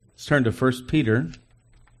Let's turn to 1 Peter.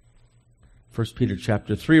 1 Peter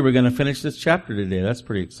chapter 3. We're going to finish this chapter today. That's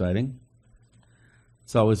pretty exciting.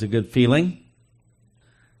 It's always a good feeling.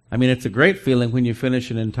 I mean, it's a great feeling when you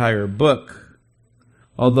finish an entire book.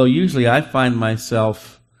 Although usually I find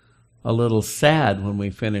myself a little sad when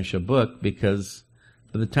we finish a book, because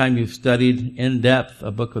by the time you've studied in depth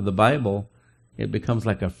a book of the Bible, it becomes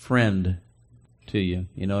like a friend to you.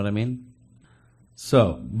 You know what I mean?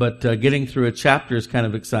 But getting through a chapter is kind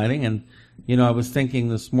of exciting. And, I was thinking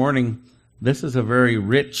this morning, this is a very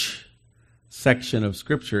rich section of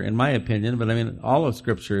Scripture, in my opinion. But I mean, all of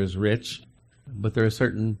Scripture is rich. But there are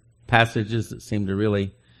certain passages that seem to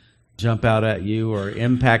really jump out at you or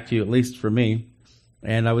impact you, at least for me.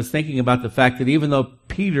 And I was thinking about the fact that even though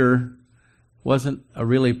Peter wasn't a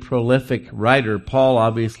really prolific writer, Paul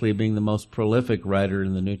obviously being the most prolific writer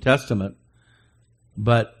in the New Testament,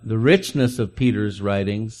 but the richness of Peter's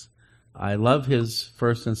writings, I love his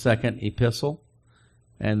first and second epistle.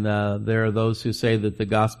 And there are those who say that the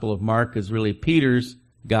Gospel of Mark is really Peter's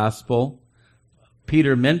gospel.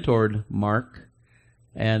 Peter mentored Mark,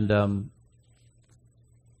 and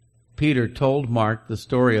Peter told Mark the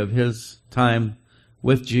story of his time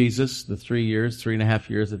with Jesus, the 3.5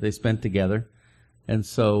 years that they spent together. And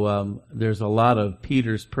so there's a lot of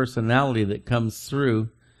Peter's personality that comes through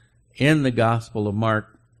in the Gospel of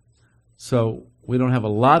Mark. So we don't have a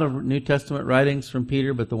lot of New Testament writings from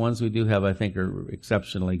Peter, but the ones we do have, I think, are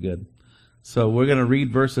exceptionally good. So we're going to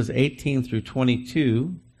read verses 18 through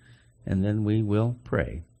 22, and then we will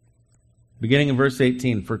pray. Beginning in verse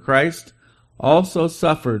 18, "For Christ also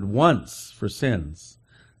suffered once for sins,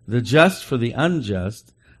 the just for the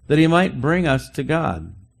unjust, that he might bring us to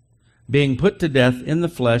God, being put to death in the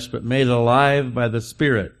flesh, but made alive by the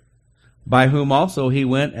Spirit, by whom also he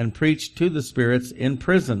went and preached to the spirits in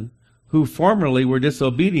prison, who formerly were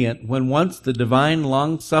disobedient, when once the divine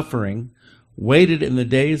long-suffering waited in the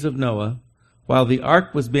days of Noah, while the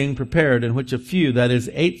ark was being prepared, in which a few, that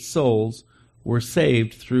is 8 souls, were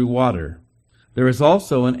saved through water. There is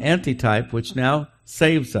also an antitype which now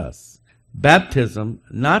saves us, baptism,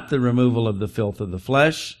 not the removal of the filth of the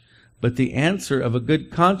flesh, but the answer of a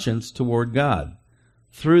good conscience toward God,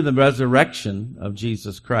 through the resurrection of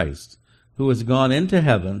Jesus Christ, who has gone into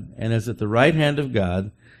heaven and is at the right hand of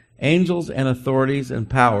God, angels and authorities and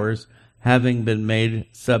powers having been made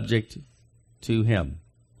subject to him."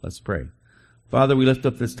 Let's pray. Father, we lift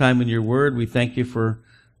up this time in your word. We thank you for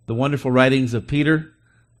the wonderful writings of Peter,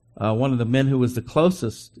 one of the men who was the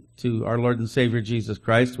closest to our Lord and Savior Jesus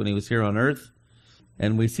Christ when he was here on earth.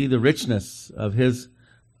 And we see the richness of his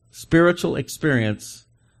spiritual experience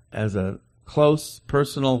as a close,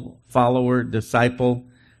 personal follower, disciple,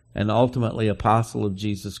 and ultimately apostle of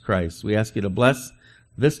Jesus Christ. We ask you to bless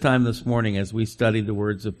this time this morning as we study the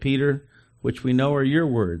words of Peter, which we know are your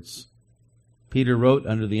words. Peter wrote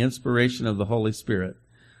under the inspiration of the Holy Spirit.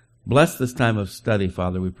 Bless this time of study,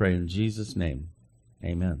 Father, we pray in Jesus' name.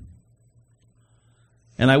 Amen.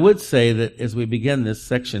 And I would say that as we begin this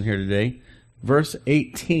section here today, verse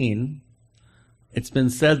 18, it's been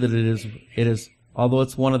said that it is, although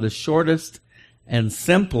it's one of the shortest and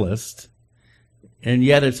simplest, and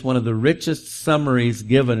yet it's one of the richest summaries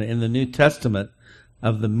given in the New Testament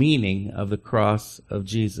of the meaning of the cross of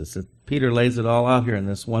Jesus. Peter lays it all out here in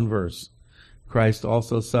this one verse. Christ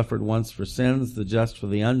also suffered once for sins, the just for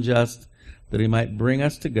the unjust, that he might bring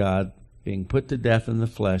us to God, being put to death in the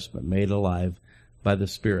flesh, but made alive by the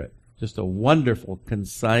Spirit. Just a wonderful,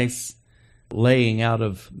 concise laying out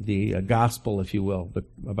of the gospel, if you will,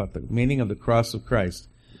 about the meaning of the cross of Christ.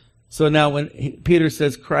 So now when Peter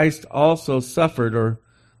says Christ also suffered, or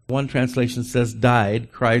one translation says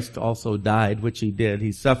died, Christ also died, which he did.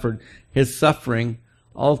 He suffered. His suffering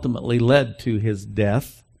ultimately led to his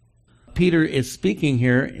death. Peter is speaking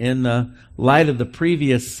here in the light of the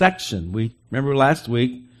previous section. We remember last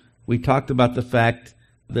week we talked about the fact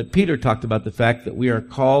that Peter talked about the fact that we are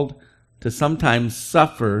called to sometimes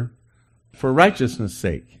suffer for righteousness'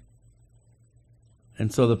 sake.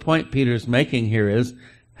 And so the point Peter's making here is,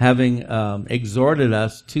 having exhorted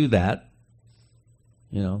us to that,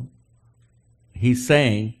 he's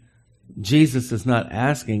saying Jesus is not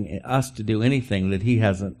asking us to do anything that he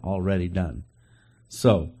hasn't already done.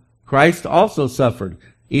 So Christ also suffered.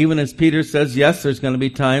 Even as Peter says, yes, there's going to be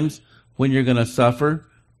times when you're going to suffer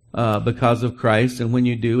because of Christ. And when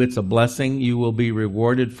you do, it's a blessing. You will be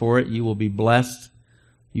rewarded for it. You will be blessed.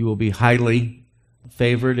 You will be highly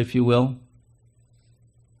favored, if you will.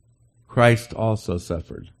 Christ also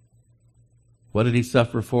suffered. What did he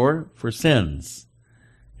suffer for? For sins.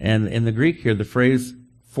 And in the Greek here, the phrase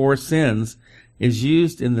for sins is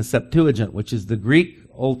used in the Septuagint, which is the Greek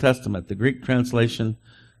Old Testament, the Greek translation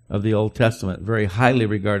of the Old Testament, very highly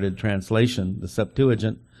regarded translation, the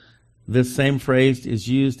Septuagint. This same phrase is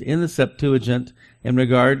used in the Septuagint in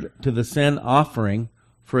regard to the sin offering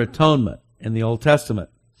for atonement in the Old Testament.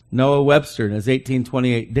 Noah Webster, in his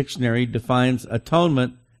 1828 dictionary, defines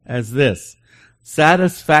atonement as this: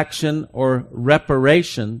 satisfaction or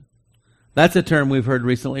reparation. That's a term we've heard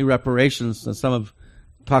recently, reparations. And some have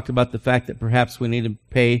talked about the fact that perhaps we need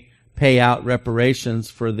to pay out reparations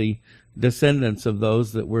for the descendants of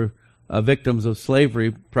those that were victims of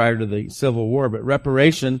slavery prior to the Civil War. But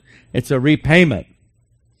reparation, it's a repayment.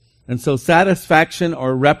 And so satisfaction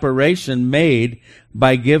or reparation made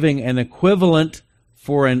by giving an equivalent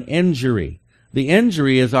for an injury. The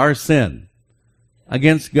injury is our sin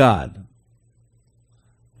against God.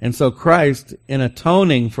 And so Christ, in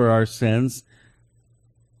atoning for our sins,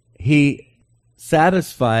 He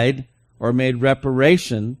satisfied or made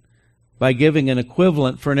reparation by giving an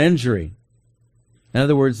equivalent for an injury. In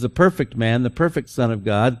other words, the perfect man, the perfect Son of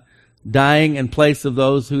God, dying in place of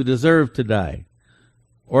those who deserve to die,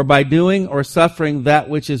 or by doing or suffering that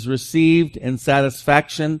which is received in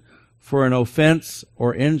satisfaction for an offense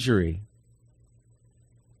or injury.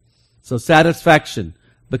 So satisfaction,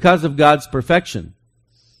 because of God's perfection.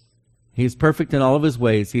 He is perfect in all of His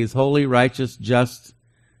ways. He is holy, righteous, just,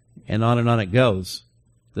 and on it goes.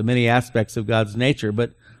 The many aspects of God's nature.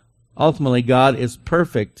 But ultimately, God is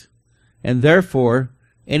perfect, and therefore,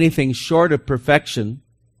 anything short of perfection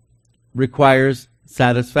requires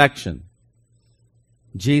satisfaction.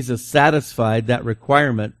 Jesus satisfied that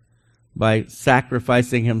requirement by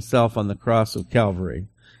sacrificing Himself on the cross of Calvary.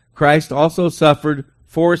 Christ also suffered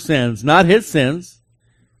for sins, not His sins.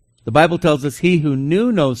 The Bible tells us He who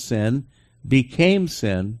knew no sin became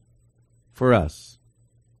sin for us.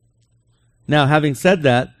 Now, having said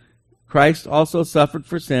that, Christ also suffered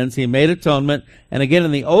for sins. He made atonement. And again,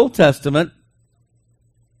 in the Old Testament,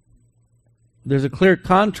 there's a clear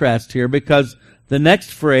contrast here, because the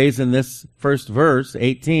next phrase in this first verse,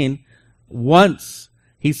 18, once,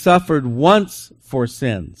 He suffered once for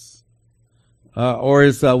sins. Or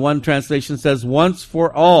as one translation says, once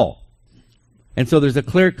for all. And so there's a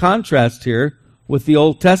clear contrast here with the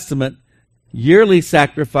Old Testament yearly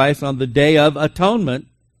sacrifice on the Day of Atonement.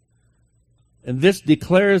 And this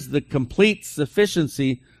declares the complete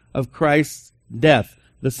sufficiency of Christ's death.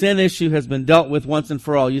 The sin issue has been dealt with once and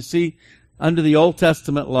for all. You see, under the Old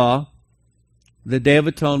Testament law, the Day of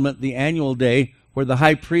Atonement, the annual day where the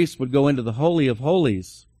high priest would go into the Holy of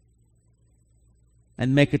Holies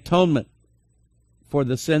and make atonement for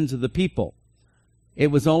the sins of the people. It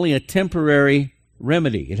was only a temporary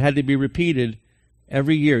remedy. It had to be repeated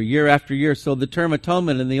every year, year after year. So the term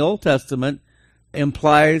atonement in the Old Testament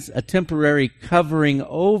implies a temporary covering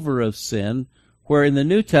over of sin, where in the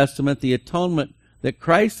New Testament, the atonement that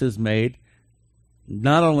Christ has made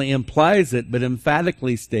not only implies it, but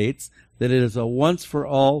emphatically states that it is a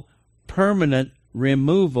once-for-all permanent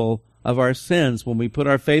removal of our sins. When we put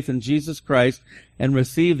our faith in Jesus Christ and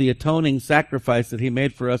receive the atoning sacrifice that He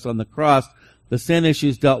made for us on the cross, the sin issue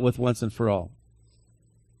is dealt with once and for all.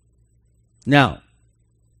 Now,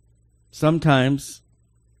 sometimes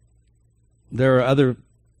there are other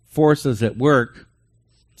forces at work.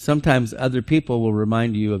 Sometimes other people will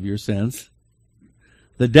remind you of your sins.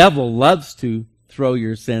 The devil loves to throw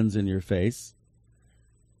your sins in your face.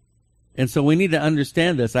 And so we need to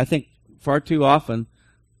understand this. I think far too often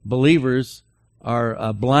believers are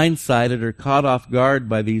blindsided or caught off guard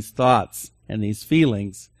by these thoughts and these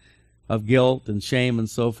feelings of guilt and shame and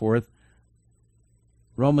so forth.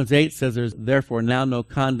 Romans 8 says there's therefore now no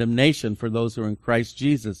condemnation for those who are in Christ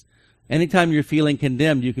Jesus. Anytime you're feeling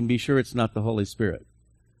condemned, you can be sure it's not the Holy Spirit.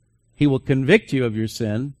 He will convict you of your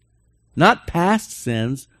sin, not past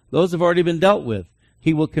sins. Those have already been dealt with.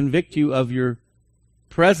 He will convict you of your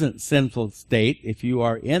present sinful state, if you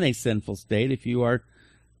are in a sinful state, if you are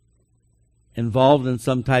involved in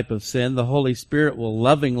some type of sin. The Holy Spirit will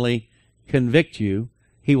lovingly convict you.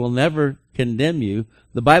 He will never condemn you.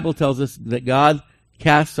 The Bible tells us that God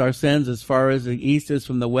casts our sins as far as the east is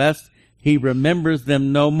from the west. He remembers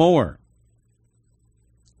them no more.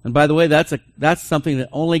 And by the way, that's something that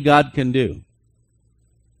only God can do.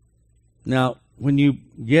 Now, when you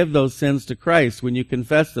give those sins to Christ, when you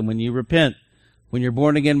confess them, when you repent, when you're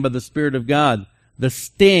born again by the Spirit of God, the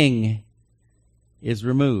sting is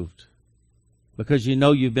removed because you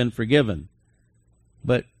know you've been forgiven.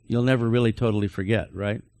 But you'll never really totally forget,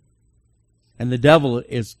 right? And the devil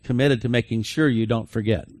is committed to making sure you don't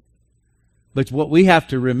forget. But what we have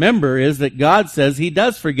to remember is that God says He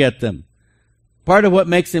does forget them. Part of what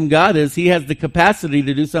makes Him God is He has the capacity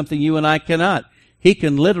to do something you and I cannot. He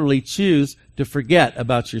can literally choose to forget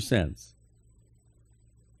about your sins.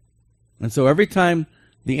 And so every time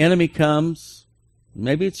the enemy comes,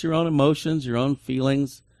 maybe it's your own emotions, your own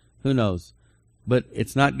feelings, who knows? But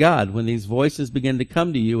it's not God. When these voices begin to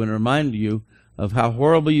come to you and remind you of how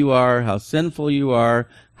horrible you are, how sinful you are,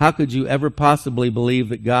 how could you ever possibly believe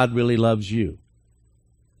that God really loves you?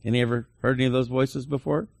 Any ever heard any of those voices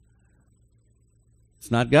before? It's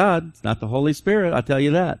not God. It's not the Holy Spirit, I'll tell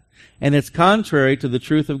you that. And it's contrary to the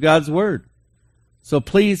truth of God's Word. So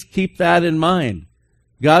please keep that in mind.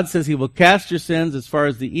 God says He will cast your sins as far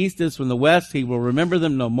as the east is from the west. He will remember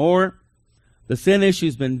them no more. The sin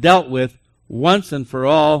issue's been dealt with once and for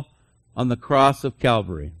all on the cross of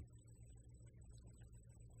Calvary.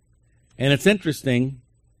 And it's interesting,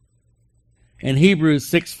 in Hebrews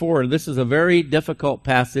 6:4, this is a very difficult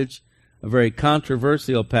passage, a very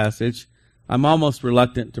controversial passage. I'm almost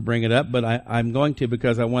reluctant to bring it up, but I'm going to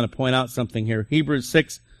because I want to point out something here. Hebrews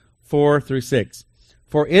 6:4-6.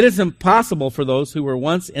 For it is impossible for those who were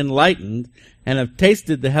once enlightened and have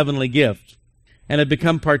tasted the heavenly gift, and have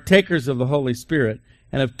become partakers of the Holy Spirit,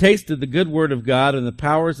 and have tasted the good word of God and the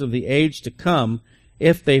powers of the age to come,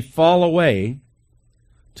 if they fall away,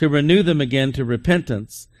 to renew them again to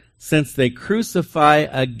repentance, since they crucify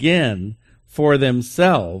again for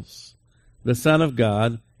themselves the Son of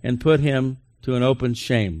God, and put him to an open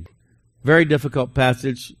shame. Very difficult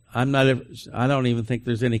passage. I don't even think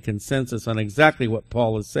there's any consensus on exactly what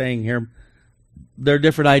Paul is saying here. There are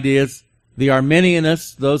different ideas. The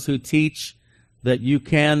Arminianists, those who teach that you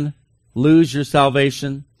can lose your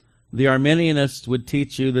salvation, the Arminianists would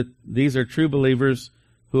teach you that these are true believers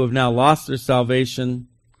who have now lost their salvation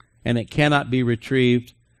and it cannot be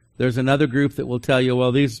retrieved. There's another group that will tell you,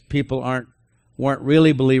 well, these people weren't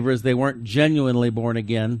really believers. They weren't genuinely born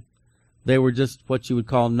again. They were just what you would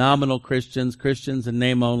call nominal Christians, Christians in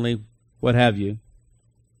name only, what have you.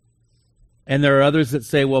 And there are others that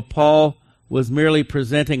say, well, Paul was merely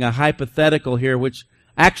presenting a hypothetical here, which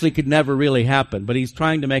actually could never really happen. But he's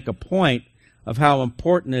trying to make a point of how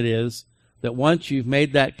important it is that once you've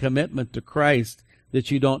made that commitment to Christ,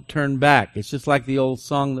 that you don't turn back. It's just like the old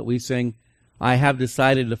song that we sing, I have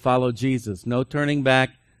decided to follow Jesus. No turning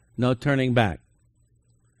back, no turning back.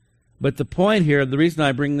 But the point here, the reason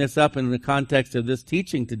I bring this up in the context of this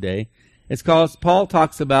teaching today, is because Paul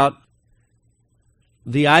talks about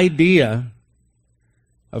the idea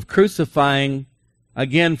of crucifying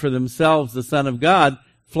again for themselves the Son of God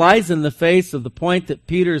flies in the face of the point that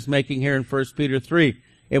Peter is making here in 1 Peter 3.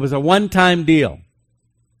 It was a one-time deal.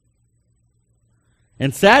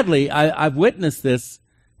 And sadly, I've witnessed this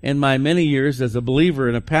in my many years as a believer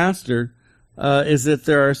and a pastor, is that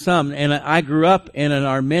there are some, and I grew up in an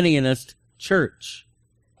Arminianist church.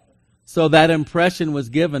 So that impression was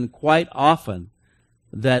given quite often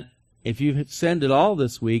that if you've sinned at all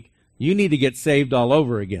this week, you need to get saved all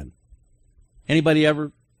over again. Anybody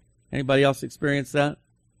else experience that?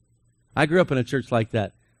 I grew up in a church like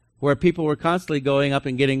that, where people were constantly going up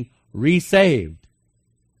and getting resaved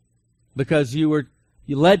because you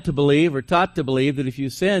led to believe or taught to believe that if you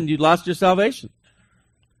sinned, you'd lost your salvation.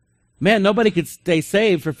 Man, nobody could stay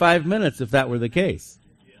saved for 5 minutes if that were the case.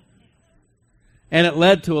 And it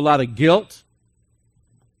led to a lot of guilt.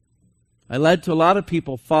 It led to a lot of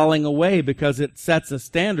people falling away because it sets a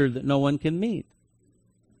standard that no one can meet.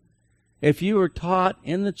 If you were taught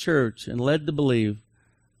in the church and led to believe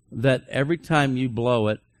that every time you blow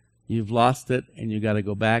it, you've lost it and you've got to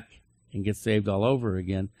go back and get saved all over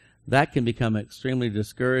again, that can become extremely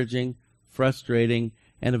discouraging, frustrating,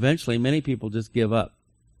 and eventually many people just give up.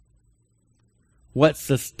 What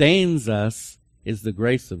sustains us is the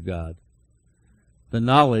grace of God. The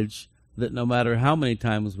knowledge that no matter how many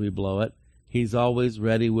times we blow it, He's always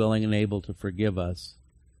ready, willing, and able to forgive us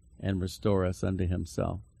and restore us unto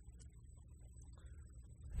Himself.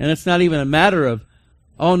 And it's not even a matter of,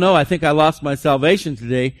 oh no, I think I lost my salvation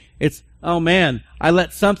today. It's, oh man, I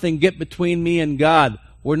let something get between me and God.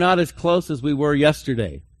 We're not as close as we were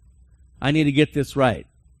yesterday. I need to get this right. It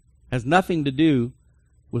has nothing to do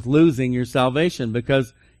with losing your salvation,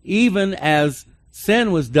 because even as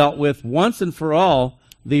sin was dealt with once and for all,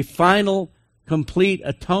 the final complete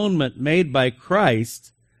atonement made by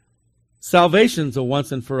Christ, salvation's a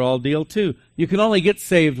once and for all deal too. You can only get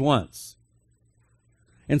saved once.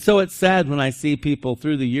 And so it's sad when I see people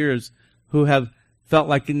through the years who have felt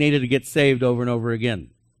like they needed to get saved over and over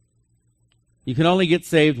again. You can only get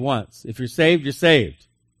saved once. If you're saved, you're saved.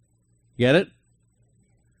 Get it?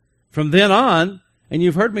 From then on, and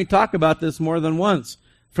you've heard me talk about this more than once,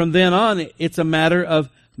 from then on, it's a matter of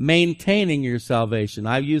maintaining your salvation.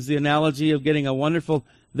 I've used the analogy of getting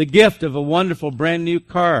the gift of a wonderful brand new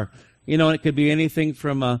car. And it could be anything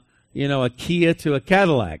from a Kia to a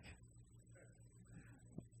Cadillac.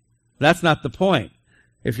 That's not the point.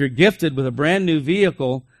 If you're gifted with a brand new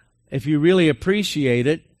vehicle, if you really appreciate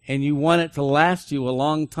it and you want it to last you a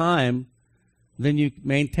long time, then you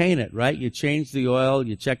maintain it, right? You change the oil,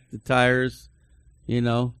 you check the tires,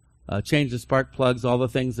 change the spark plugs, all the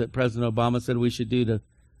things that President Obama said we should do to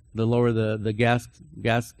lower the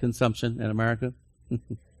gas consumption in America.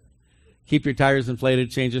 Keep your tires inflated,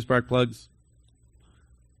 change your spark plugs.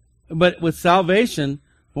 But with salvation,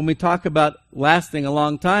 when we talk about lasting a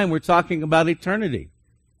long time, we're talking about eternity.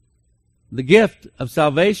 The gift of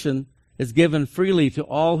salvation is given freely to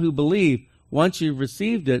all who believe. Once you've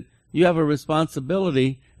received it, you have a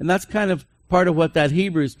responsibility, and that's kind of part of what that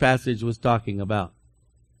Hebrews passage was talking about.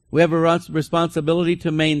 We have a responsibility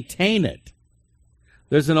to maintain it.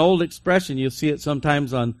 There's an old expression, you'll see it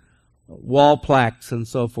sometimes on wall plaques and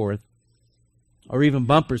so forth, or even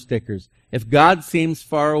bumper stickers. If God seems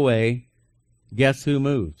far away, guess who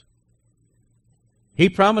moved? He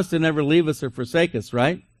promised to never leave us or forsake us,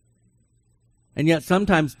 right? And yet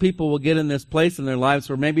sometimes people will get in this place in their lives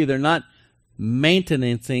where maybe they're not maintaining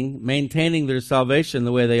their salvation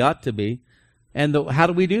the way they ought to be. And how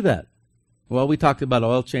do we do that? Well, we talked about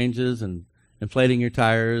oil changes and inflating your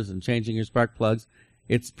tires and changing your spark plugs.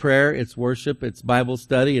 It's prayer, it's worship, it's Bible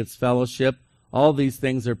study, it's fellowship. All these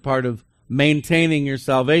things are part of maintaining your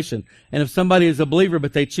salvation. And if somebody is a believer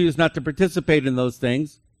but they choose not to participate in those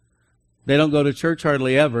things, they don't go to church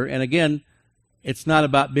hardly ever. And again, it's not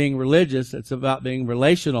about being religious, it's about being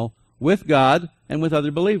relational with God and with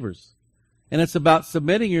other believers. And it's about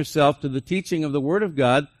submitting yourself to the teaching of the Word of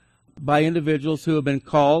God by individuals who have been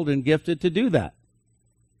called and gifted to do that.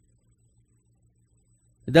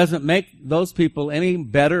 It doesn't make those people any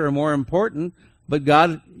better or more important, but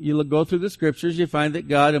God, you go through the Scriptures, you find that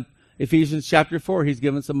God, Ephesians chapter 4, He's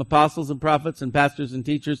given some apostles and prophets and pastors and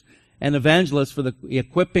teachers and evangelists for the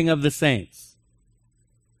equipping of the saints.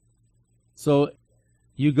 So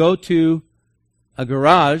you go to a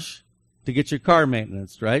garage to get your car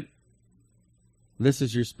maintenance, right? This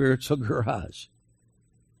is your spiritual garage.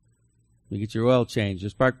 You get your oil change, your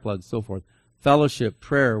spark plugs, so forth. Fellowship,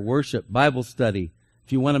 prayer, worship, Bible study,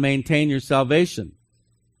 if you want to maintain your salvation.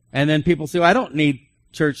 And then people say, well, I don't need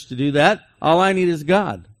church to do that. All I need is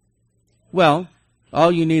God. Well,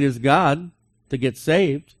 all you need is God to get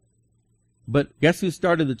saved. But guess who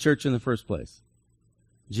started the church in the first place?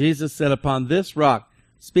 Jesus said, upon this rock,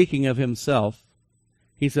 speaking of Himself,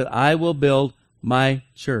 He said, I will build my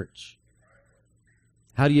church.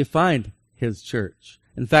 How do you find His church?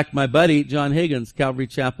 In fact, my buddy, John Higgins, Calvary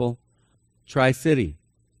Chapel, Tri-City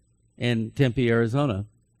in Tempe, Arizona,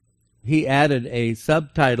 he added a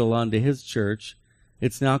subtitle onto his church.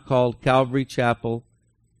 It's now called Calvary Chapel,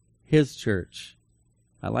 His Church.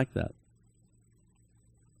 I like that.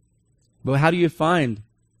 But how do you find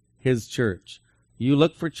His church? You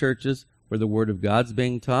look for churches where the Word of God's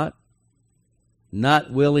being taught,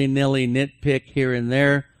 not willy-nilly nitpick here and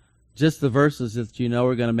there, just the verses that you know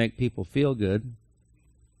are going to make people feel good.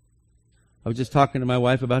 I was just talking to my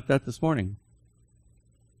wife about that this morning.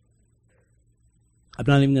 I'm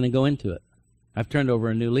not even going to go into it. I've turned over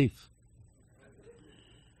a new leaf.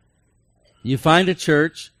 You find a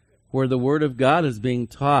church where the Word of God is being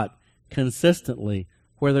taught consistently,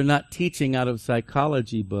 where they're not teaching out of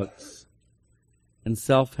psychology books and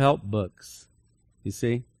self-help books. You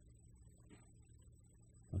see?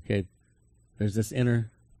 Okay, there's this inner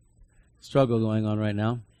struggle going on right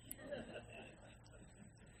now.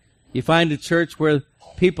 You find a church where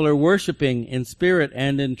people are worshiping in spirit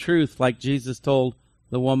and in truth, like Jesus told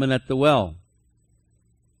the woman at the well,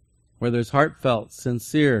 where there's heartfelt,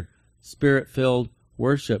 sincere, spirit-filled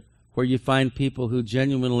worship, where you find people who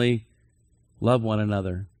genuinely love one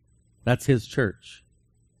another. That's His church.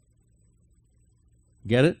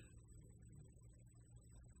 Get it?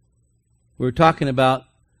 We're talking about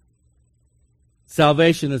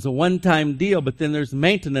salvation as a one-time deal, but then there's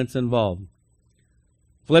maintenance involved.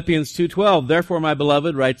 Philippians 2:12, therefore, my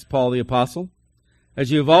beloved, writes Paul the Apostle,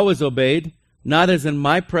 as you have always obeyed, not as in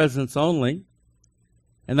my presence only,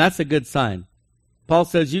 and that's a good sign. Paul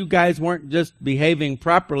says you guys weren't just behaving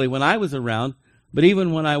properly when I was around, but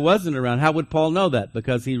even when I wasn't around. How would Paul know that?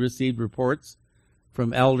 Because he received reports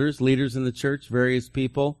from elders, leaders in the church, various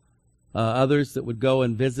people, others that would go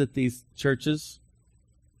and visit these churches.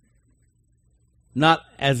 Not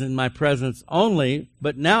as in my presence only,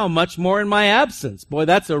 but now much more in my absence. Boy,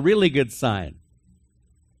 that's a really good sign.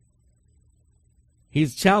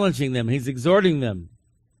 He's challenging them. He's exhorting them.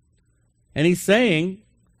 And he's saying,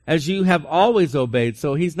 as you have always obeyed.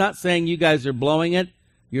 So he's not saying you guys are blowing it.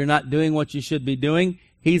 You're not doing what you should be doing.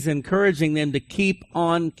 He's encouraging them to keep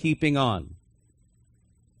on keeping on.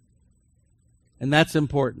 And that's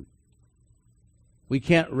important. We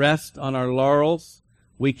can't rest on our laurels.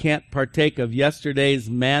 We can't partake of yesterday's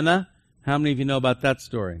manna. How many of you know about that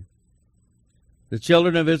story? The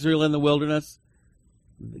children of Israel in the wilderness,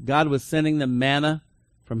 God was sending them manna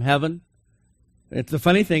from heaven. The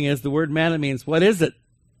funny thing is, the word manna means, what is it?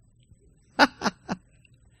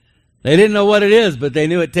 They didn't know what it is, but they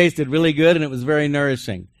knew it tasted really good and it was very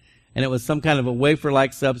nourishing. And it was some kind of a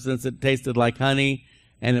wafer-like substance that tasted like honey,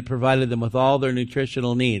 and it provided them with all their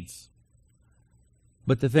nutritional needs.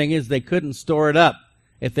 But the thing is, they couldn't store it up.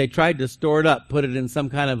 If they tried to store it up, put it in some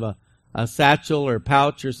kind of a satchel or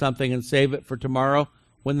pouch or something and save it for tomorrow,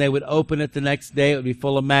 when they would open it the next day, it would be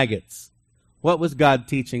full of maggots. What was God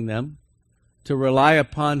teaching them? To rely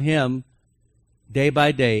upon Him day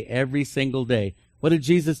by day, every single day. What did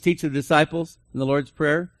Jesus teach the disciples in the Lord's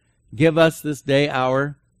Prayer? Give us this day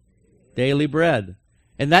our daily bread.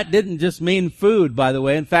 And that didn't just mean food, by the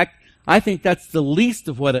way. In fact, I think that's the least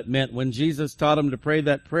of what it meant when Jesus taught them to pray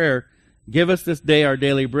that prayer. Give us this day our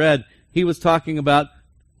daily bread. He was talking about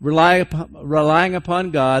relying upon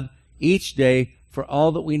God each day for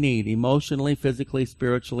all that we need, emotionally, physically,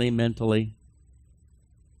 spiritually, mentally.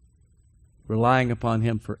 Relying upon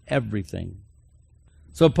Him for everything.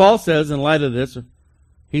 So Paul says, in light of this,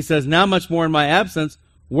 he says, now much more in my absence,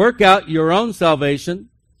 work out your own salvation.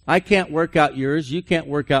 I can't work out yours. You can't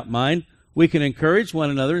work out mine. We can encourage one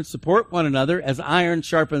another and support one another as iron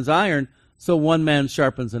sharpens iron, so one man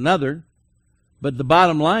sharpens another. But the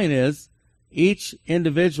bottom line is, each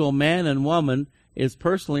individual man and woman is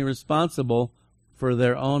personally responsible for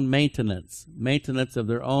their own maintenance of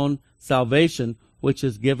their own salvation, which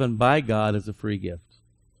is given by God as a free gift.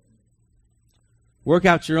 Work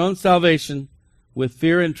out your own salvation with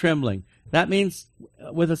fear and trembling. That means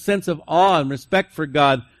with a sense of awe and respect for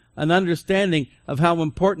God, an understanding of how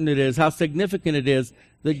important it is, how significant it is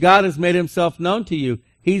that God has made Himself known to you.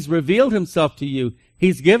 He's revealed Himself to you.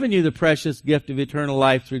 He's given you the precious gift of eternal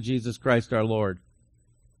life through Jesus Christ our Lord.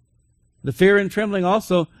 The fear and trembling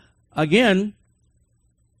also, again,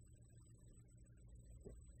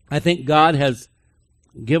 I think God has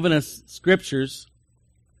given us scriptures.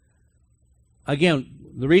 Again,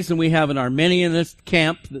 the reason we have an Arminianist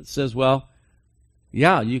camp that says, well,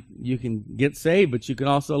 yeah, you can get saved, but you can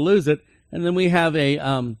also lose it. And then we have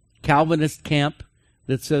a Calvinist camp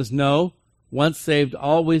that says, no, once saved,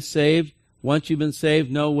 always saved. Once you've been saved,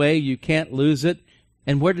 no way, you can't lose it.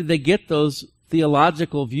 And where did they get those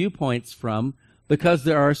theological viewpoints from? Because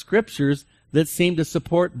there are scriptures that seem to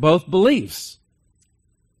support both beliefs.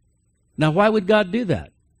 Now, why would God do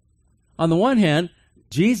that? On the one hand,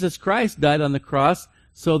 Jesus Christ died on the cross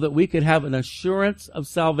so that we could have an assurance of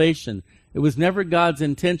salvation. It was never God's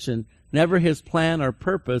intention, never His plan or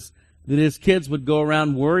purpose, that His kids would go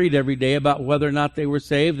around worried every day about whether or not they were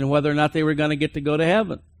saved and whether or not they were going to get to go to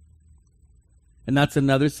heaven. And that's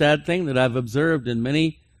another sad thing that I've observed in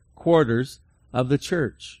many quarters of the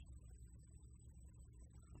church.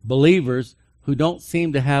 Believers who don't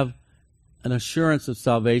seem to have an assurance of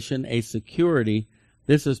salvation, a security.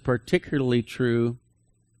 This is particularly true.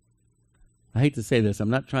 I hate to say this, I'm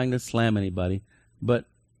not trying to slam anybody, but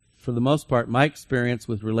for the most part, my experience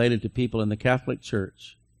with related to people in the Catholic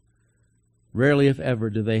Church, rarely if ever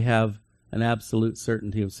do they have an absolute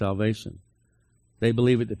certainty of salvation. They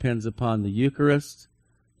believe it depends upon the Eucharist,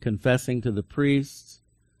 confessing to the priest,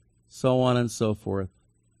 so on and so forth.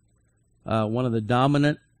 One of the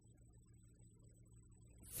dominant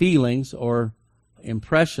feelings or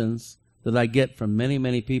impressions that I get from many,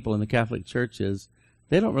 many people in the Catholic Church is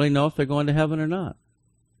they don't really know if they're going to heaven or not.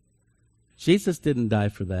 Jesus didn't die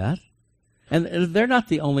for that. And they're not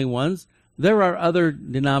the only ones. There are other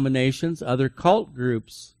denominations, other cult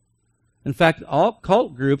groups. In fact, all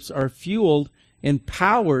cult groups are fueled,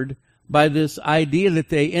 empowered by this idea that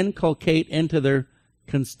they inculcate into their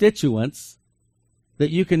constituents that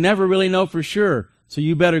you can never really know for sure. So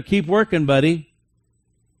you better keep working, buddy.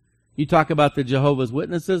 You talk about the Jehovah's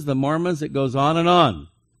Witnesses, the Mormons, it goes on and on.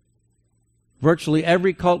 Virtually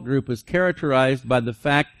every cult group is characterized by the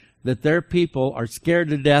fact that their people are scared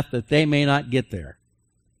to death that they may not get there.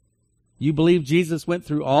 You believe Jesus went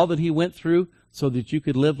through all that He went through so that you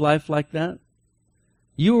could live life like that?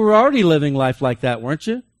 You were already living life like that, weren't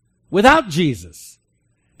you? Without Jesus.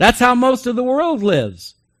 That's how most of the world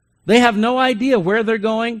lives. They have no idea where they're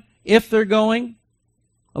going, if they're going.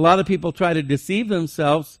 A lot of people try to deceive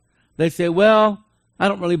themselves. They say, well, I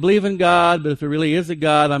don't really believe in God, but if there really is a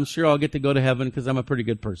God, I'm sure I'll get to go to heaven because I'm a pretty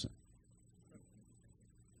good person.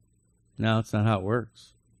 No, that's not how it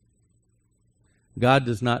works. God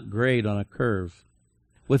does not grade on a curve.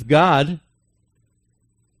 With God,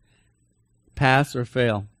 pass or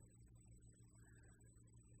fail.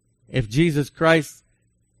 If Jesus Christ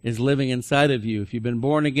is living inside of you, if you've been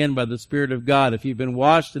born again by the Spirit of God, if you've been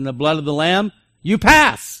washed in the blood of the Lamb, you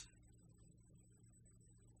pass.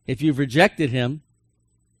 If you've rejected Him,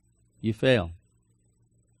 you fail.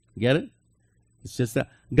 Get it? It's just that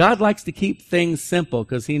God likes to keep things simple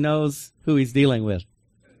because He knows who He's dealing with.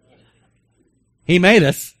 He made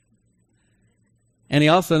us. And He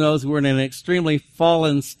also knows we're in an extremely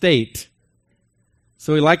fallen state.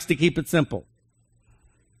 So He likes to keep it simple.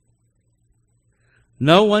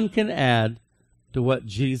 No one can add to what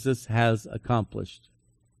Jesus has accomplished.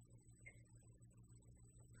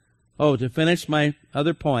 Oh, to finish my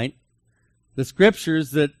other point, the scriptures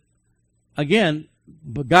that, again,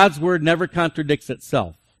 God's Word never contradicts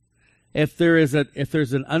itself. If there's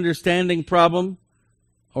an understanding problem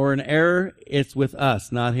or an error, it's with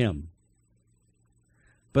us, not Him.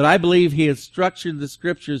 But I believe He has structured the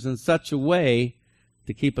scriptures in such a way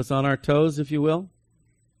to keep us on our toes, if you will.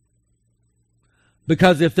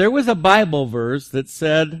 Because if there was a Bible verse that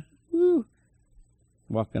said,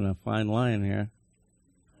 walking a fine line here,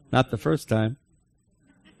 not the first time.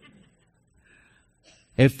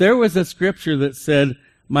 If there was a scripture that said,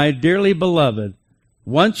 my dearly beloved,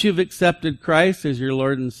 once you've accepted Christ as your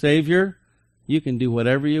Lord and Savior, you can do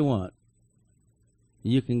whatever you want.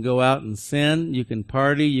 You can go out and sin, you can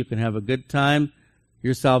party, you can have a good time.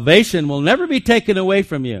 Your salvation will never be taken away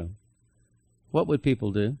from you. What would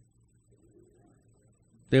people do?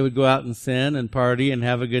 They would go out and sin and party and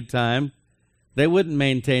have a good time. They wouldn't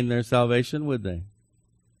maintain their salvation, would they?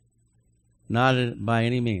 Not by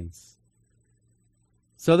any means.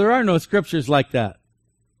 So there are no scriptures like that.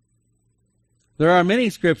 There are many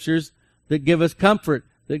scriptures that give us comfort,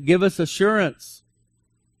 that give us assurance,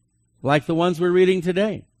 like the ones we're reading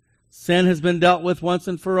today. Sin has been dealt with once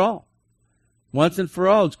and for all. Once and for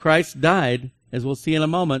all, Christ died, as we'll see in a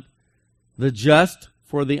moment, the just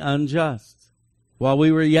for the unjust. While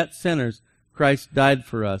we were yet sinners, Christ died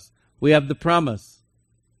for us. We have the promise,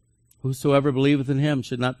 whosoever believeth in Him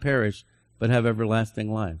should not perish, but have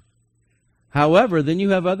everlasting life. However, then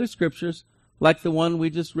you have other scriptures, like the one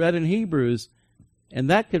we just read in Hebrews, and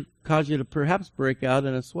that could cause you to perhaps break out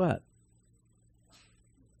in a sweat.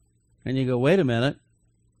 And you go, wait a minute,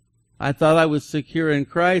 I thought I was secure in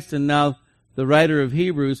Christ, and now the writer of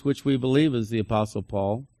Hebrews, which we believe is the Apostle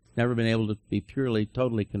Paul, never been able to be purely,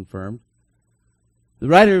 totally confirmed. The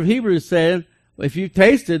writer of Hebrews said, if you've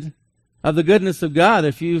tasted of the goodness of God,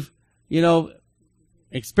 if you've,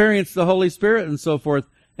 experienced the Holy Spirit and so forth,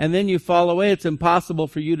 and then you fall away, it's impossible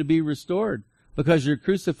for you to be restored because you're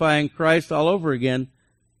crucifying Christ all over again,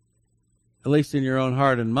 at least in your own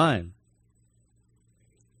heart and mind.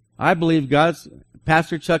 I believe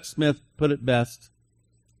Pastor Chuck Smith put it best.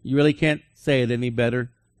 You really can't say it any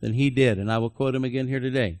better than he did, and I will quote him again here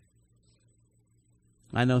today.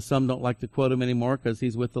 I know some don't like to quote him anymore because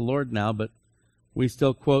he's with the Lord now, but we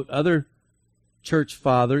still quote other church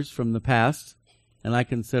fathers from the past, and I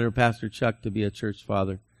consider Pastor Chuck to be a church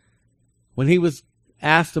father. When he was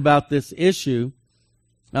asked about this issue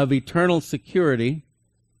of eternal security,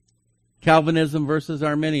 Calvinism versus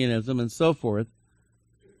Arminianism and so forth,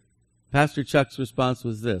 Pastor Chuck's response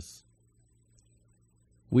was this: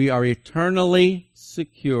 we are eternally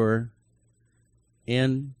secure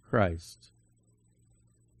in Christ.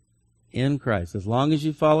 In Christ. As long as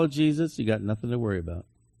you follow Jesus, you got nothing to worry about.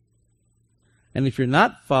 And if you're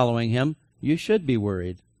not following Him, you should be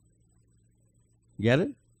worried. Get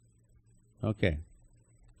it? Okay.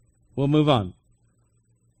 We'll move on.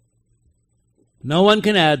 No one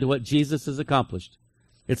can add to what Jesus has accomplished.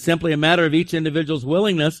 It's simply a matter of each individual's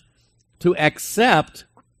willingness to accept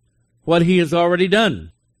what He has already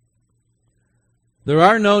done. There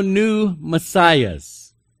are no new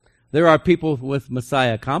messiahs. There are people with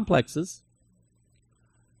Messiah complexes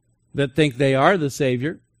that think they are the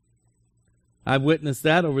Savior. I've witnessed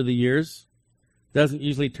that over the years. Doesn't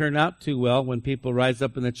usually turn out too well when people rise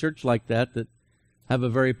up in the church like that have a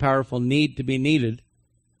very powerful need to be needed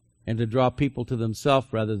and to draw people to themselves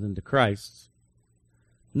rather than to Christ.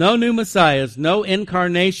 No new messiahs, no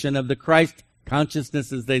incarnation of the Christ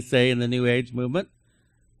consciousness, as they say in the New Age movement.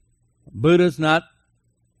 Buddha's not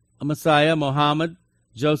a messiah, Muhammad,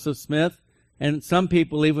 Joseph Smith, and some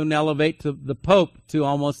people even elevate to the Pope to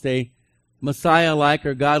almost a Messiah-like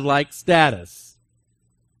or God-like status.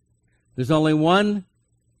 There's only one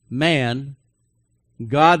man,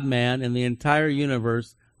 God-man, in the entire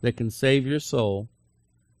universe that can save your soul,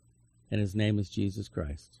 and His name is Jesus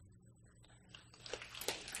Christ.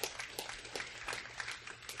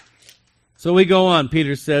 So we go on.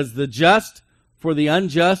 Peter says, the just for the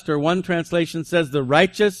unjust, or one translation says the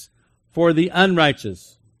righteous for the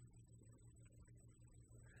unrighteous.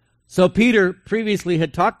 So Peter previously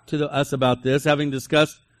had talked to us about this, having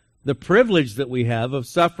discussed the privilege that we have of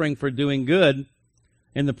suffering for doing good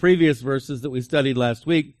in the previous verses that we studied last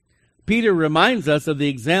week. Peter reminds us of the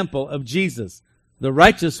example of Jesus, the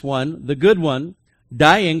righteous one, the good one,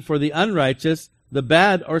 dying for the unrighteous, the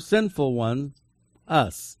bad or sinful one,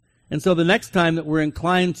 us. And so the next time that we're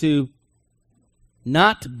inclined to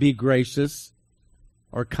not be gracious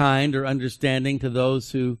or kind or understanding to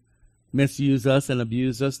those who misuse us and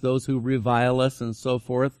abuse us, those who revile us and so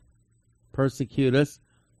forth, persecute us,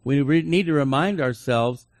 we need to remind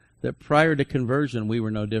ourselves that prior to conversion we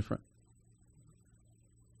were no different.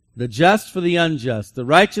 The just for the unjust, the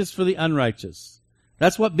righteous for the unrighteous.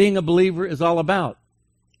 That's what being a believer is all about.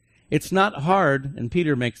 It's not hard, and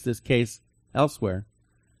Peter makes this case elsewhere,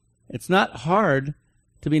 it's not hard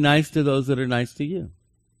to be nice to those that are nice to you,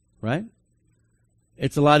 right?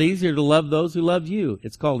 It's a lot easier to love those who love you.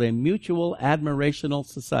 It's called a mutual admirational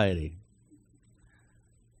society.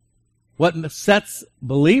 What sets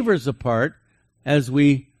believers apart as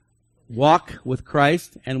we walk with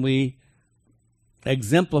Christ and we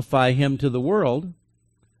exemplify Him to the world,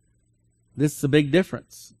 this is a big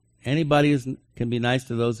difference. Anybody can be nice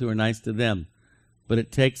to those who are nice to them, but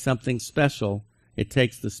it takes something special. It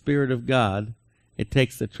takes the Spirit of God. It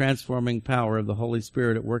takes the transforming power of the Holy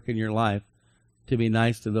Spirit at work in your life to be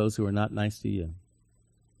nice to those who are not nice to you.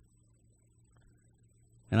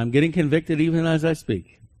 And I'm getting convicted even as I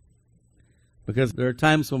speak, because there are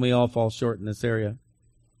times when we all fall short in this area.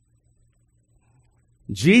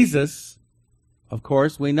 Jesus, of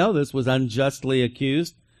course, we know this, was unjustly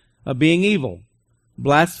accused of being evil,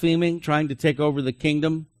 blaspheming, trying to take over the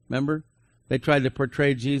kingdom. Remember? They tried to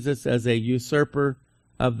portray Jesus as a usurper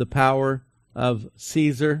of the power of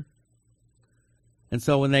Caesar. And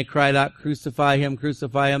so when they cried out, crucify him,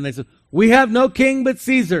 they said, we have no king but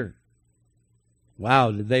Caesar.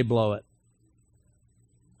 Wow, did they blow it.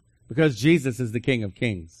 Because Jesus is the King of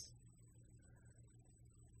Kings.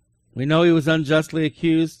 We know He was unjustly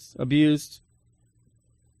accused, abused,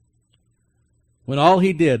 when all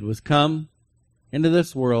He did was come into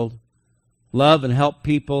this world, love and help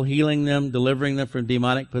people, healing them, delivering them from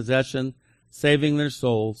demonic possession, saving their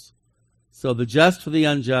souls. So the just for the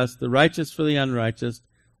unjust, the righteous for the unrighteous.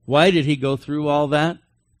 Why did He go through all that?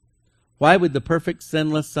 Why would the perfect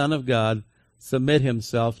sinless Son of God submit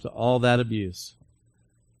Himself to all that abuse?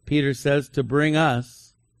 Peter says to bring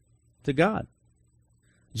us to God.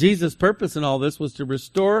 Jesus' purpose in all this was to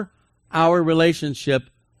restore our relationship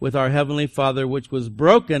with our Heavenly Father, which was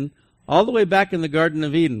broken all the way back in the Garden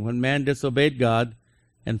of Eden when man disobeyed God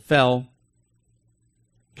and fell,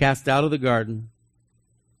 cast out of the garden,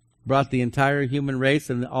 brought the entire human race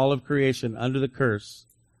and all of creation under the curse.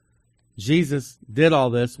 Jesus did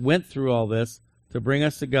all this, went through all this to bring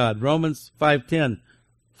us to God. Romans 5:10,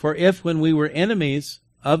 for if when we were enemies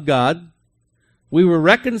of God, we were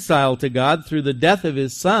reconciled to God through the death of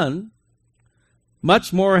His Son,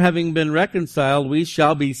 much more having been reconciled, we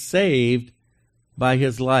shall be saved by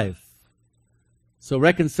His life. So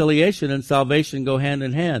reconciliation and salvation go hand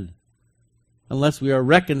in hand. Unless we are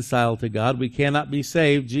reconciled to God, we cannot be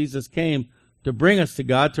saved. Jesus came to bring us to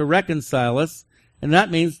God, to reconcile us, and that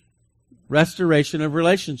means restoration of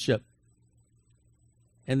relationship.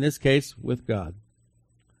 In this case, with God.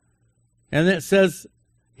 And it says,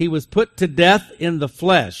 He was put to death in the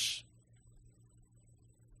flesh.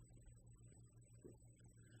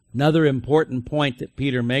 Another important point that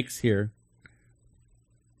Peter makes here.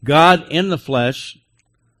 God in the flesh.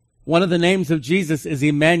 One of the names of Jesus is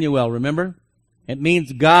Emmanuel, remember? It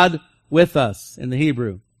means God with us in the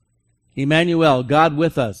Hebrew. Emmanuel, God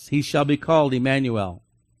with us. He shall be called Emmanuel,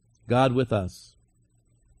 God with us.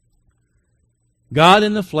 God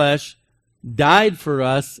in the flesh died for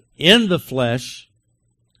us in the flesh.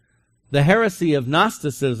 The heresy of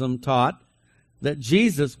Gnosticism taught that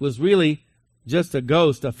Jesus was really just a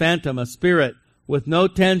ghost, a phantom, a spirit with no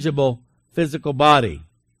tangible physical body.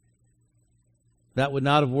 That would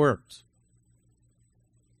not have worked.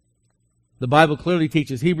 The Bible clearly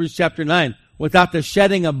teaches, Hebrews chapter 9, without the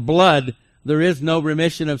shedding of blood, there is no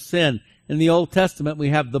remission of sin. In the Old Testament, we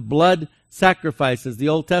have the blood sacrifices. The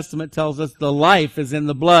Old Testament tells us the life is in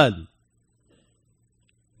the blood.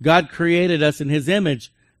 God created us in His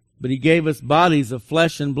image, but He gave us bodies of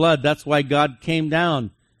flesh and blood. That's why God came down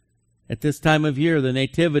at this time of year, the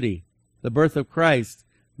Nativity, the birth of Christ.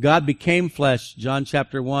 God became flesh, John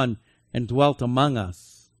chapter 1, and dwelt among us.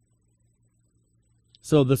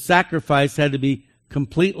 So the sacrifice had to be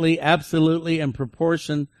completely, absolutely in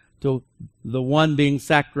proportion to the one being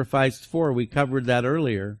sacrificed for. We covered that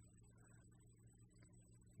earlier.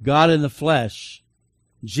 God in the flesh.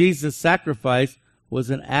 Jesus' sacrifice was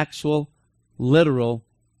an actual, literal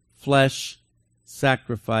flesh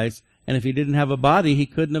sacrifice. And if he didn't have a body, he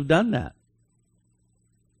couldn't have done that.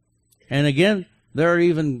 And again, there are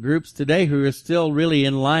even groups today who are still really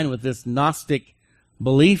in line with this Gnostic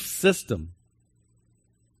belief system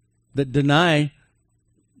that deny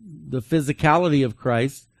the physicality of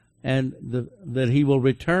Christ and that he will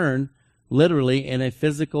return literally in a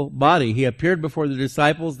physical body. He appeared before the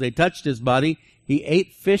disciples. They touched his body. He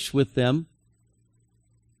ate fish with them.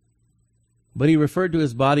 But he referred to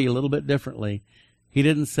his body a little bit differently. He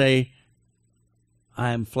didn't say,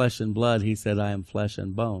 I am flesh and blood. He said, I am flesh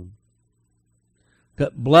and bone.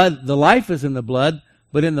 Blood, the life is in the blood,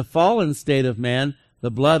 but in the fallen state of man, the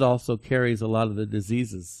blood also carries a lot of the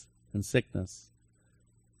diseases and sickness.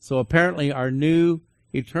 So apparently our new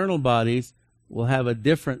eternal bodies will have a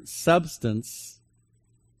different substance.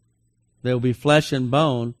 They will be flesh and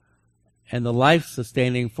bone, and the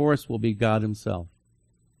life-sustaining force will be God himself.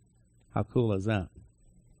 How cool is that?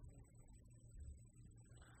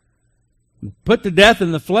 Put to death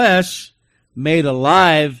in the flesh, made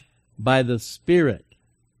alive by the Spirit.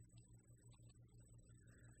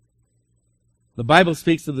 The Bible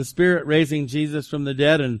speaks of the Spirit raising Jesus from the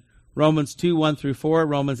dead in Romans 2:1-4,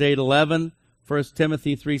 Romans 8:11, 1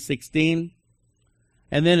 Timothy 3:16.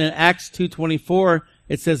 And then in Acts 2:24,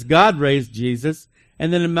 it says God raised Jesus.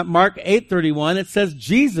 And then in Mark 8:31, it says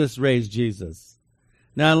Jesus raised Jesus.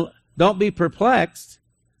 Now, don't be perplexed.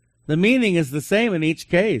 The meaning is the same in each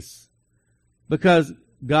case. Because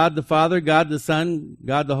God the Father, God the Son,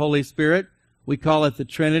 God the Holy Spirit, we call it the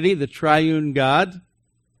Trinity, the triune God.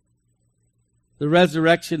 The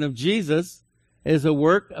resurrection of Jesus is a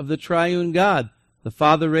work of the triune God. The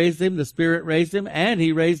Father raised him, the Spirit raised him, and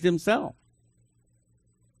he raised himself.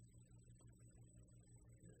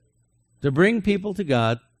 To bring people to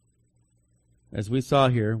God, as we saw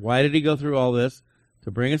here, why did he go through all this?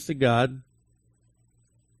 To bring us to God.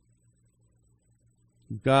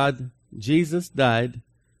 Jesus died,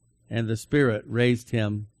 and the Spirit raised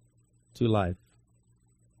him to life.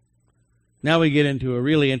 Now we get into a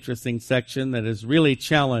really interesting section that is really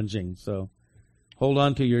challenging, so hold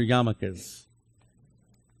on to your yarmulkes.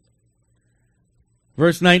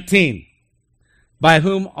 Verse 19, by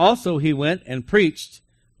whom also he went and preached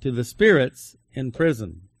to the spirits in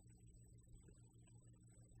prison.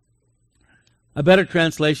 A better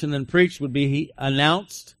translation than preached would be he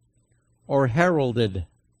announced or heralded.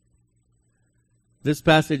 This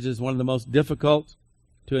passage is one of the most difficult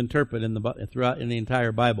to interpret in the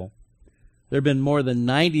entire Bible. There have been more than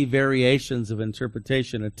 90 variations of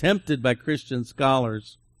interpretation attempted by Christian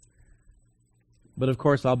scholars. But of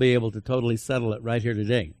course, I'll be able to totally settle it right here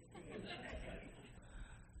today.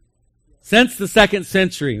 Since the 2nd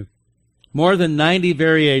century, more than 90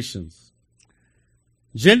 variations.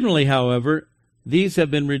 Generally, however, these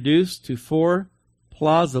have been reduced to 4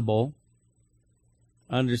 plausible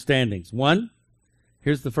understandings. 1,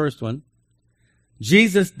 here's the first one.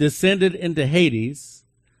 Jesus descended into Hades,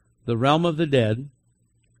 the realm of the dead,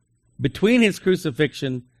 between his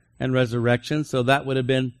crucifixion and resurrection, so that would have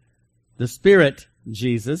been the Spirit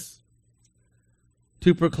Jesus,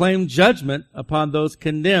 to proclaim judgment upon those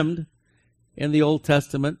condemned in the Old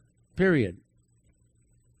Testament period.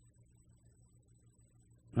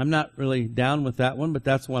 I'm not really down with that one, but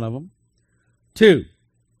that's one of them. 2,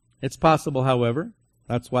 it's possible, however,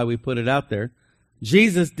 that's why we put it out there,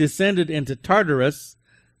 Jesus descended into Tartarus,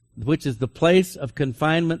 which is the place of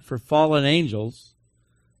confinement for fallen angels,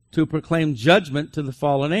 to proclaim judgment to the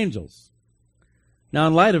fallen angels. Now,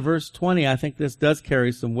 in light of verse 20, I think this does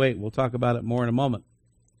carry some weight. We'll talk about it more in a moment.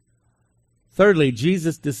 Thirdly,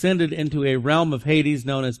 Jesus descended into a realm of Hades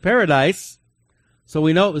known as paradise, so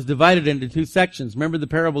we know it was divided into 2 sections. Remember the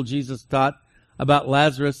parable Jesus taught about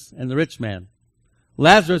Lazarus and the rich man.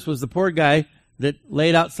 Lazarus was the poor guy that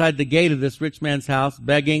laid outside the gate of this rich man's house,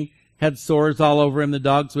 begging, had sores all over him. The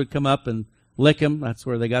dogs would come up and lick him. That's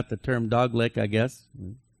where they got the term dog lick, I guess.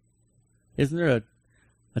 Isn't there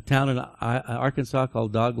a town in Arkansas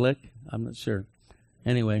called Dog Lick? I'm not sure.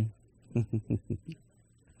 Anyway.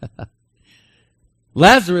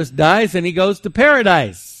 Lazarus dies and he goes to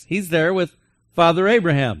paradise. He's there with Father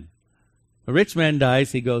Abraham. A rich man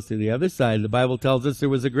dies, he goes to the other side. The Bible tells us there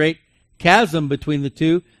was a great chasm between the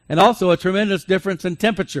two and also a tremendous difference in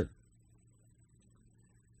temperature.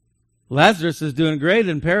 Lazarus is doing great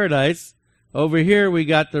in paradise. Over here we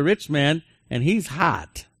got the rich man, and he's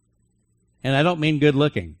hot. And I don't mean good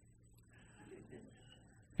looking.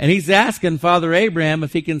 And he's asking Father Abraham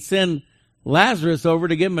if he can send Lazarus over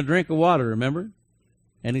to give him a drink of water, remember?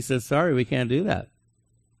 And he says, sorry, we can't do that.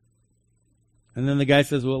 And then the guy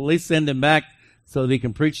says, well, at least send him back so that he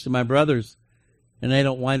can preach to my brothers. and they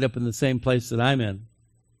don't wind up in the same place that I'm in.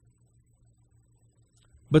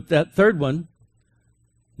 But that third one,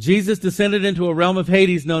 Jesus descended into a realm of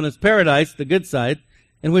Hades known as paradise, the good side,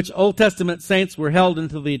 in which Old Testament saints were held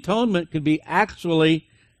until the atonement could be actually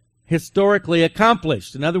historically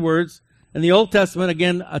accomplished. In other words, in the Old Testament,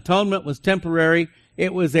 again, atonement was temporary.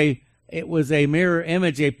 It was a mirror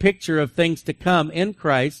image, a picture of things to come in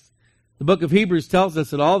Christ. The book of Hebrews tells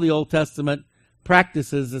us that all the Old Testament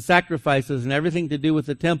practices, the sacrifices, and everything to do with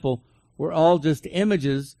the temple were all just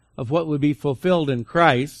images of what would be fulfilled in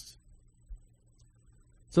Christ.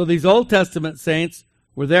 So these Old Testament saints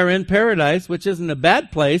were there in paradise, which isn't a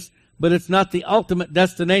bad place, but it's not the ultimate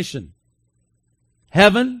destination.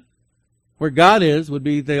 Heaven, where God is, would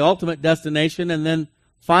be the ultimate destination, and then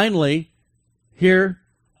finally, here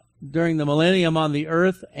during the millennium on the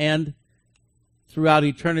earth and throughout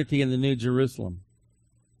eternity in the New Jerusalem.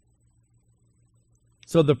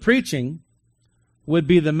 So the preaching would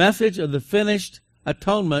be the message of the finished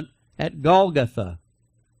atonement at Golgotha.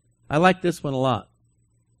 I like this one a lot.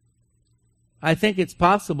 I think it's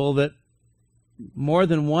possible that more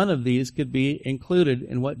than one of these could be included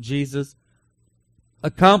in what Jesus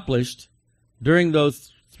accomplished during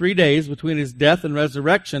those 3 days between his death and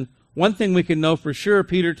resurrection. One thing we can know for sure,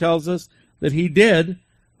 Peter tells us that he did.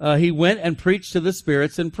 He went and preached to the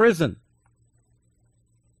spirits in prison.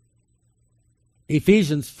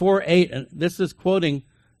 Ephesians 4:8, and this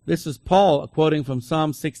is Paul quoting from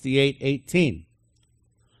Psalm 68:18.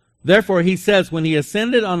 Therefore, he says, when he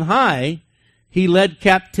ascended on high, he led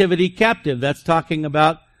captivity captive. That's talking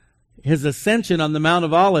about his ascension on the Mount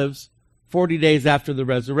of Olives 40 days after the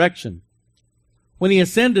resurrection. When he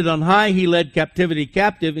ascended on high, he led captivity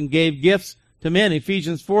captive and gave gifts to men.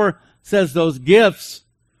 Ephesians 4 says those gifts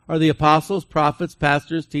are the apostles, prophets,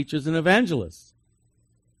 pastors, teachers, and evangelists.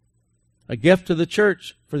 A gift to the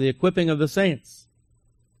church for the equipping of the saints.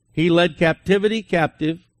 He led captivity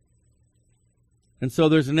captive. And so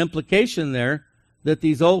there's an implication there that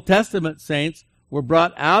these Old Testament saints were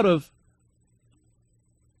brought out of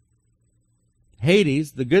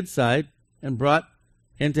Hades, the good side, and brought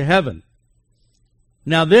into heaven.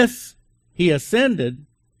 Now this, he ascended,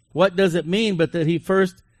 what does it mean but that he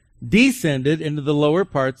first descended into the lower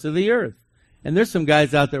parts of the earth? And there's some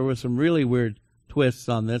guys out there with some really weird twists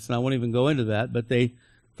on this, and I won't even go into that, but they,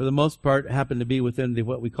 for the most part, happen to be within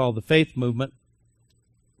what we call the faith movement.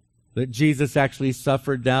 That Jesus actually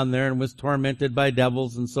suffered down there and was tormented by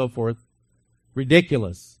devils and so forth.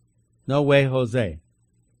 Ridiculous. No way, Jose.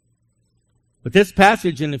 But this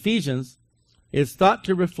passage in Ephesians is thought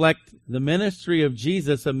to reflect the ministry of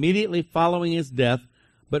Jesus immediately following his death,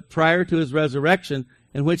 but prior to his resurrection,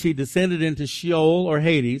 in which he descended into Sheol or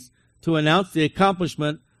Hades to announce the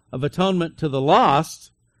accomplishment of atonement to the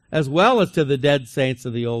lost, as well as to the dead saints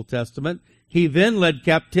of the Old Testament. He then led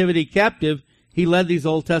captivity captive. He led these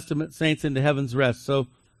Old Testament saints into heaven's rest. So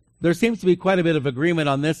there seems to be quite a bit of agreement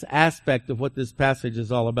on this aspect of what this passage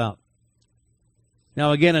is all about.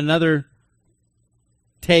 Now again, another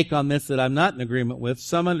take on this that I'm not in agreement with.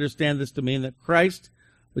 Some understand this to mean that Christ,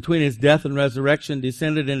 between his death and resurrection,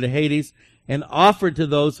 descended into Hades and offered to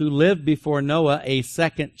those who lived before Noah a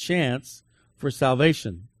second chance for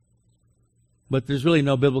salvation. But there's really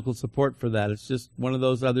no biblical support for that. It's just one of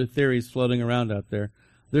those other theories floating around out there.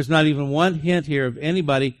 There's not even one hint here of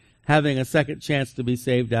anybody having a second chance to be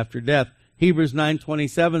saved after death. Hebrews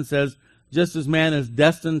 9:27 says, just as man is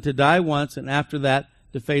destined to die once and after that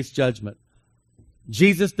to face judgment.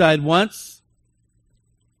 Jesus died once.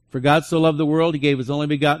 For God so loved the world, he gave his only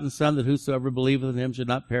begotten Son, that whosoever believeth in him should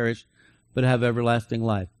not perish, but have everlasting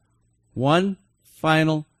life. One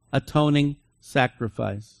final atoning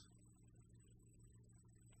sacrifice.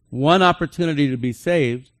 One opportunity to be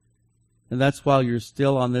saved, and that's while you're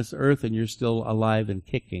still on this earth and you're still alive and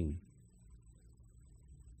kicking.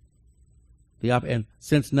 And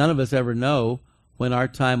since none of us ever know when our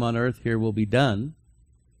time on earth here will be done,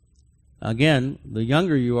 again, the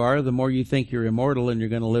younger you are, the more you think you're immortal and you're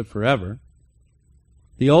going to live forever.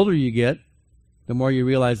 The older you get, the more you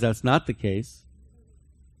realize that's not the case.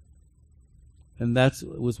 And that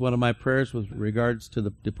was one of my prayers with regards to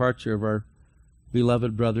the departure of our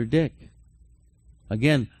beloved brother Dick.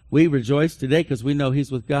 Again, we rejoice today because we know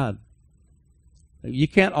he's with God. You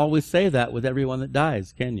can't always say that with everyone that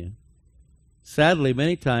dies, can you? Sadly,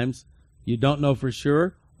 many times you don't know for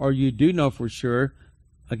sure, or you do know for sure.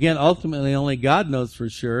 Again, ultimately only God knows for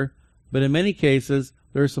sure, but in many cases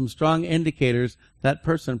there are some strong indicators that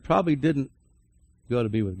person probably didn't go to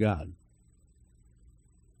be with God.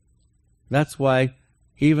 That's why,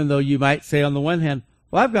 even though you might say on the one hand,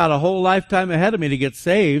 well, I've got a whole lifetime ahead of me to get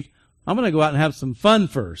saved, I'm going to go out and have some fun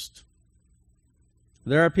first.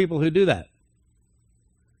 There are people who do that.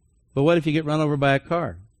 But what if you get run over by a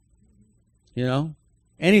car? You know,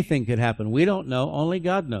 anything could happen. We don't know. Only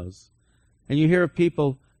God knows. And you hear of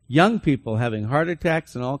people, young people, having heart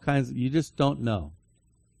attacks and all kinds. You just don't know.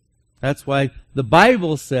 That's why the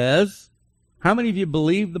Bible says, how many of you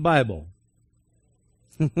believe the Bible?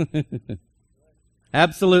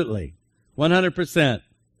 Absolutely. 100%.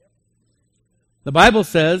 The Bible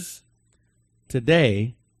says,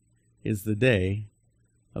 today is the day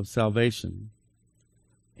of salvation.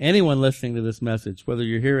 Anyone listening to this message, whether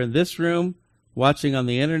you're here in this room, watching on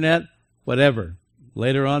the internet, whatever,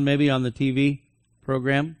 later on maybe on the TV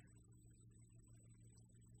program,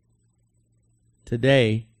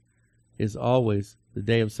 today is always the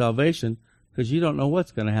day of salvation because you don't know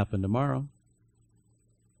what's going to happen tomorrow.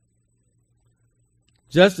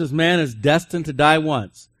 Just as man is destined to die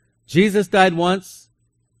once, Jesus died once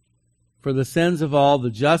for the sins of all, the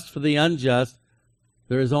just for the unjust.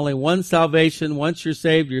 There is only one salvation. Once you're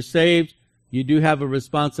saved, you're saved. You do have a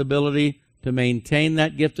responsibility to maintain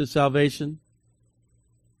that gift of salvation.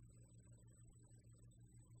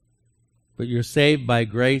 But you're saved by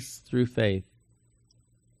grace through faith.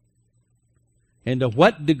 And to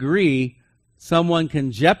what degree someone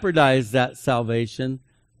can jeopardize that salvation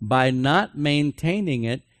by not maintaining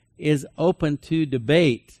it is open to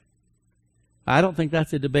debate. I don't think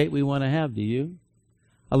that's a debate we want to have, do you?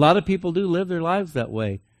 A lot of people do live their lives that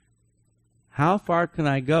way. How far can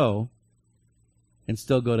I go and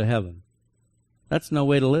still go to heaven? That's no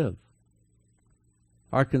way to live.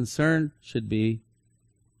 Our concern should be,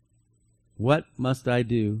 what must I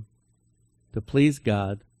do to please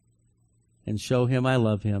God and show Him I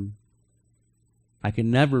love Him? I can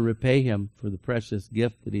never repay Him for the precious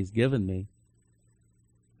gift that He's given me,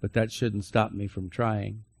 but that shouldn't stop me from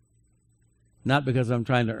trying. Not because I'm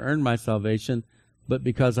trying to earn my salvation, but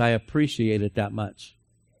because I appreciate it that much.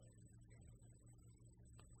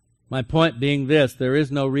 My point being this, there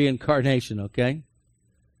is no reincarnation, okay?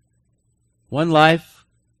 One life,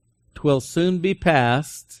 'twill soon be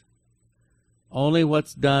past. Only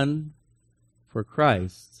what's done for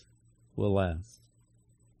Christ will last.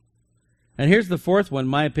 And here's the fourth one,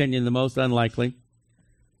 in my opinion, the most unlikely.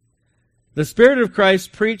 The Spirit of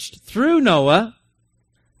Christ preached through Noah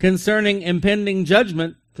concerning impending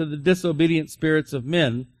judgment to the disobedient spirits of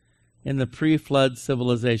men in the pre-flood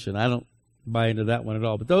civilization. I don't buy into that one at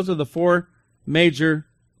all. But those are the four major,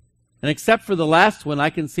 and except for the last one, I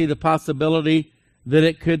can see the possibility that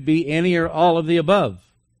it could be any or all of the above.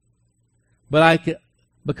 But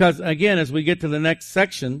because again, as we get to the next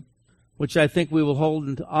section, which I think we will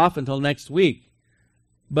hold off until next week,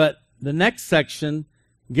 but the next section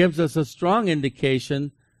gives us a strong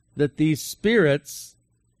indication that these spirits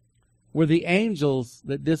were the angels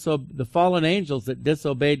that the fallen angels that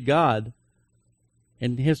disobeyed God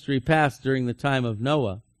in history past during the time of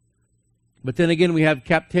Noah. But then again, we have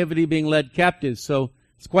captivity being led captive, so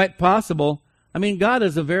it's quite possible. I mean, God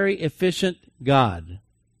is a very efficient God.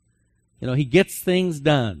 You know, He gets things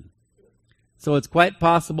done. So it's quite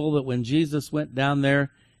possible that when Jesus went down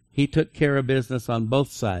there, He took care of business on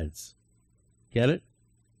both sides. Get it?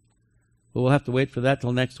 But we'll have to wait for that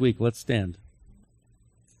till next week. Let's stand.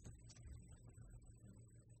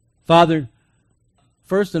 Father,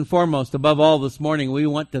 first and foremost, above all this morning, we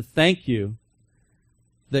want to thank You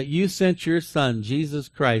that You sent Your Son, Jesus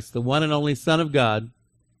Christ, the one and only Son of God,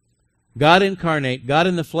 God incarnate, God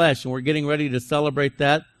in the flesh, and we're getting ready to celebrate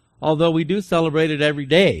that, although we do celebrate it every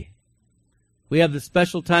day. We have the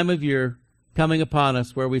special time of year coming upon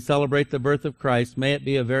us where we celebrate the birth of Christ. May it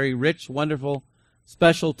be a very rich, wonderful,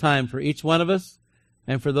 special time for each one of us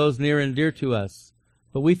and for those near and dear to us.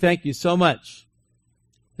 But we thank You so much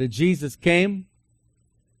that Jesus came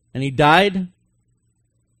and He died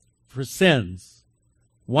for sins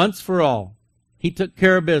once for all. He took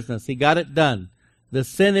care of business. He got it done. The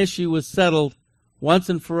sin issue was settled once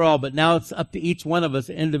and for all, but now it's up to each one of us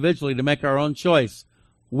individually to make our own choice.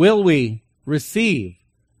 Will we receive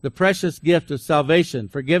the precious gift of salvation,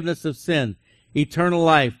 forgiveness of sin, eternal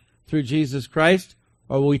life through Jesus Christ,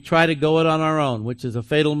 or will we try to go it on our own, which is a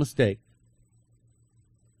fatal mistake?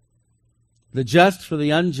 The just for the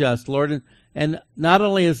unjust, Lord, and not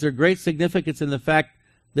only is there great significance in the fact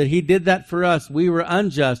that He did that for us. We were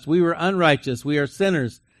unjust, we were unrighteous, we are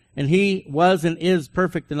sinners, and He was and is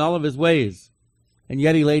perfect in all of His ways. And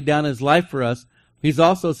yet He laid down His life for us. He's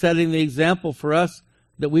also setting the example for us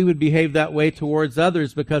that we would behave that way towards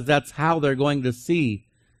others because that's how they're going to see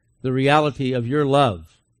the reality of Your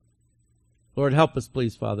love. Lord, help us,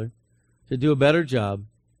 please, Father, to do a better job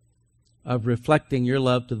of reflecting Your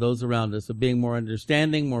love to those around us, of being more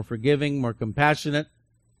understanding, more forgiving, more compassionate,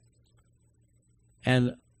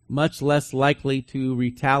 and much less likely to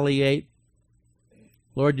retaliate.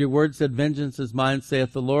 Lord, your word said, vengeance is mine,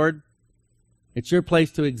 saith the Lord. It's your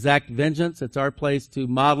place to exact vengeance. It's our place to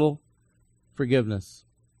model forgiveness.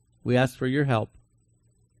 We ask for your help.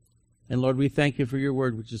 And Lord, we thank you for your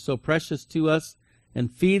word, which is so precious to us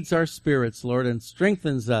and feeds our spirits, Lord, and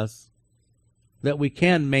strengthens us that we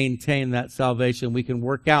can maintain that salvation. We can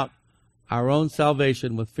work out our own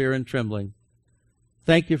salvation with fear and trembling.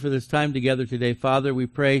 Thank you for this time together today, Father. We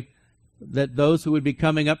pray that those who would be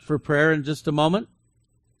coming up for prayer in just a moment,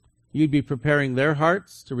 you'd be preparing their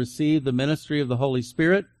hearts to receive the ministry of the Holy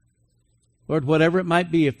Spirit. Lord, whatever it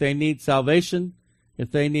might be, if they need salvation,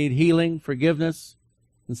 if they need healing, forgiveness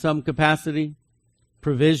in some capacity,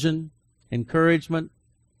 provision, encouragement,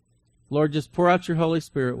 Lord, just pour out your Holy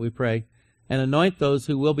Spirit, we pray, and anoint those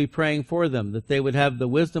who will be praying for them, that they would have the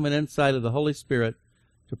wisdom and insight of the Holy Spirit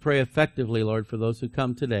to pray effectively, Lord, for those who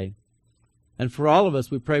come today. And for all of us,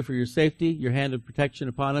 we pray for your safety, your hand of protection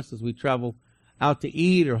upon us as we travel out to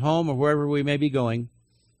eat or home or wherever we may be going.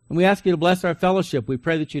 And we ask you to bless our fellowship. We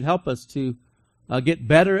pray that you'd help us to get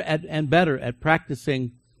better and better at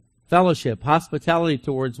practicing fellowship, hospitality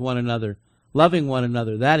towards one another, loving one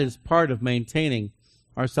another. That is part of maintaining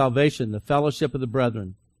our salvation, the fellowship of the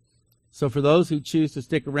brethren. So for those who choose to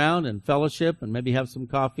stick around and fellowship and maybe have some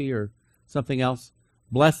coffee or something else,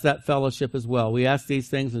 bless that fellowship as well. We ask these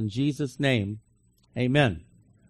things in Jesus' name. Amen.